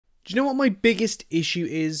Do you know what my biggest issue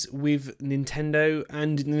is with Nintendo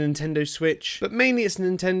and the Nintendo Switch? But mainly it's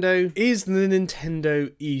Nintendo, is the Nintendo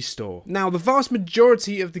eStore. Now, the vast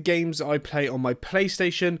majority of the games I play on my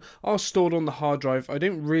PlayStation are stored on the hard drive. I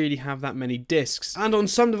don't really have that many discs. And on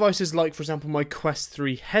some devices, like for example my Quest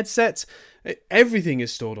 3 headset, everything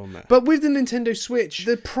is stored on there. But with the Nintendo Switch,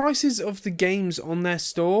 the prices of the games on their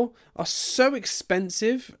store are so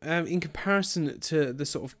expensive in comparison to the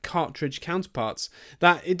sort of cartridge counterparts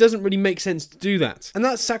that it doesn't really make sense to do that. And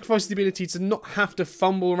that sacrifices the ability to not have to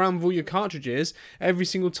fumble around with all your cartridges every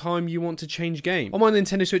single time you want to change game. On my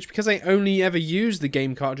Nintendo Switch, because I only ever use the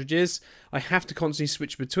game cartridges, I have to constantly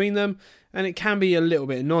switch between them, and it can be a little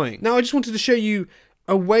bit annoying. Now, I just wanted to show you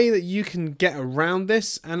a way that you can get around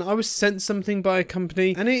this, and I was sent something by a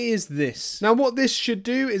company, and it is this. Now, what this should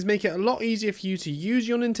do is make it a lot easier for you to use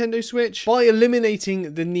your Nintendo Switch by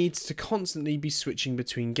eliminating the need to constantly be switching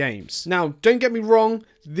between games. Now, don't get me wrong,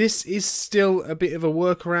 this is still a bit of a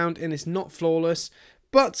workaround and it's not flawless,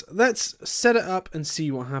 but let's set it up and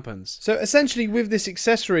see what happens. So essentially with this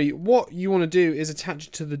accessory, what you want to do is attach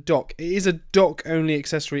it to the dock. It is a dock only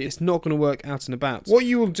accessory. It's not going to work out and about. What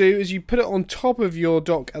you will do is you put it on top of your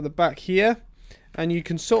dock at the back here, and you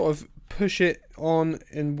can sort of push it on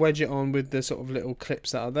and wedge it on with the sort of little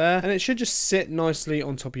clips that are there, and it should just sit nicely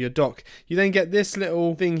on top of your dock. You then get this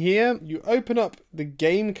little thing here. You open up the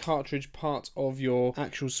game cartridge part of your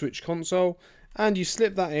actual Switch console, and you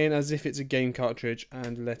slip that in as if it's a game cartridge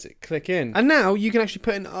and let it click in. And now you can actually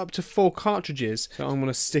put in up to 4 cartridges. So I'm going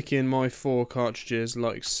to stick in my 4 cartridges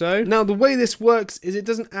like so. Now the way this works is it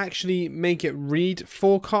doesn't actually make it read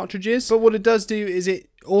 4 cartridges, but what it does do is it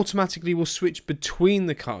automatically will switch between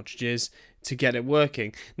the cartridges to get it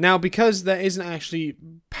working. Now, because there isn't actually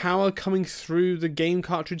power coming through the game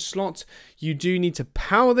cartridge slot, you do need to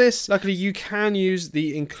power this. Luckily, you can use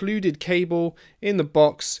the included cable in the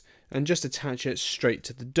box and just attach it straight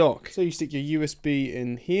to the dock. So you stick your USB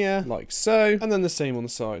in here, like so, and then the same on the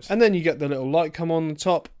side. And then you get the little light come on the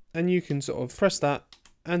top, and you can sort of press that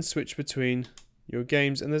and switch between your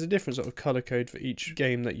games, and there's a different sort of color code for each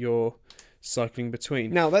game that you're cycling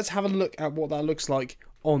between. Now let's have a look at what that looks like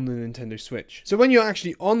on the Nintendo Switch. So when you're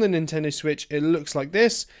actually on the Nintendo Switch, it looks like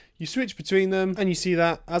this. You switch between them, and you see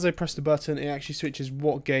that as I press the button, it actually switches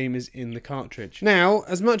what game is in the cartridge. Now,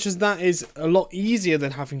 as much as that is a lot easier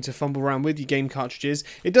than having to fumble around with your game cartridges,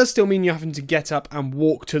 it does still mean you're having to get up and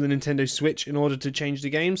walk to the Nintendo Switch in order to change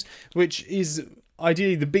the games, which is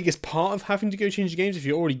ideally the biggest part of having to go change the games. If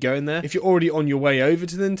you're already going there, if you're already on your way over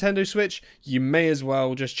to the Nintendo Switch, you may as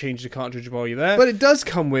well just change the cartridge while you're there. But it does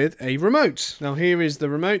come with a remote. Now here is the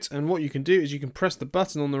remote, and what you can do is you can press the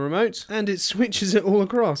button on the remote and it switches it all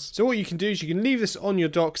across. So what you can do is you can leave this on your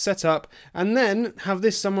dock set up, and then have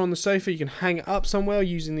this somewhere on the sofa. You can hang it up somewhere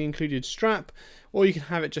using the included strap, or you can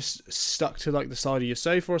have it just stuck to like the side of your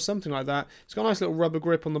sofa or something like that. It's got a nice little rubber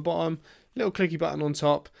grip on the bottom, little clicky button on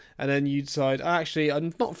top, and then you decide, actually,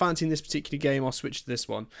 I'm not fancying this particular game, I'll switch to this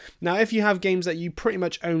one. Now, if you have games that you pretty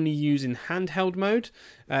much only use in handheld mode,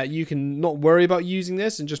 you can not worry about using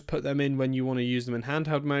this and just put them in when you want to use them in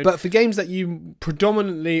handheld mode. But for games that you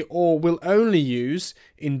predominantly or will only use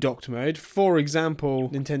in docked mode, for example,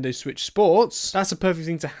 Nintendo Switch Sports, that's a perfect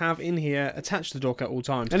thing to have in here, attached to the dock at all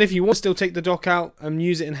times. And if you want to still take the dock out and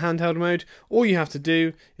use it in handheld mode, all you have to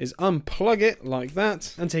do is unplug it like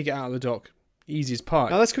that and take it out of the dock. Easiest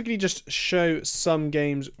part. Now let's quickly just show some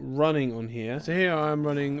games running on here. So here I am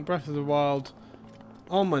running Breath of the Wild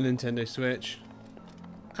on my Nintendo Switch.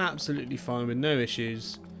 Absolutely fine with no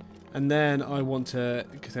issues. And then I want to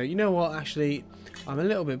say, you know what, actually, I'm a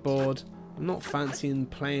little bit bored. I'm not fancying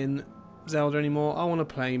playing Zelda anymore. I want to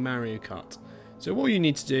play Mario Kart. So what you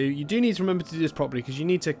need to do, you do need to remember to do this properly, because you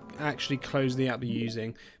need to actually close the app you're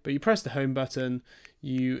using. But you press the home button,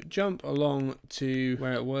 you jump along to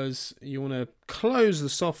where it was, you want to close the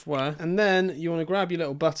software, and then you want to grab your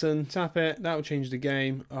little button, tap it, that will change the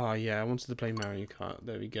game. Oh yeah, I wanted to play Mario Kart,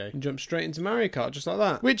 there we go. And jump straight into Mario Kart, just like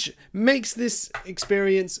that. Which makes this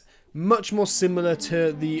experience much more similar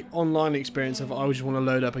to the online experience of I just want to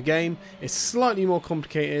load up a game. It's slightly more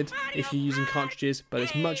complicated if you're using cartridges, but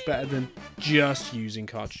it's much better than just using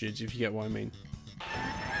cartridges, if you get what I mean.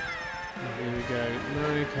 Here we go,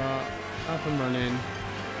 Mario Kart, up and running,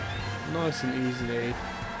 nice and easily,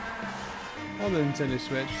 on the Nintendo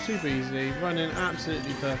Switch, super easily, running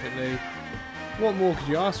absolutely perfectly. What more could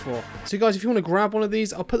you ask for? So guys, if you want to grab one of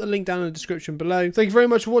these, I'll put the link down in the description below. Thank you very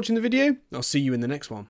much for watching the video. I'll see you in the next one.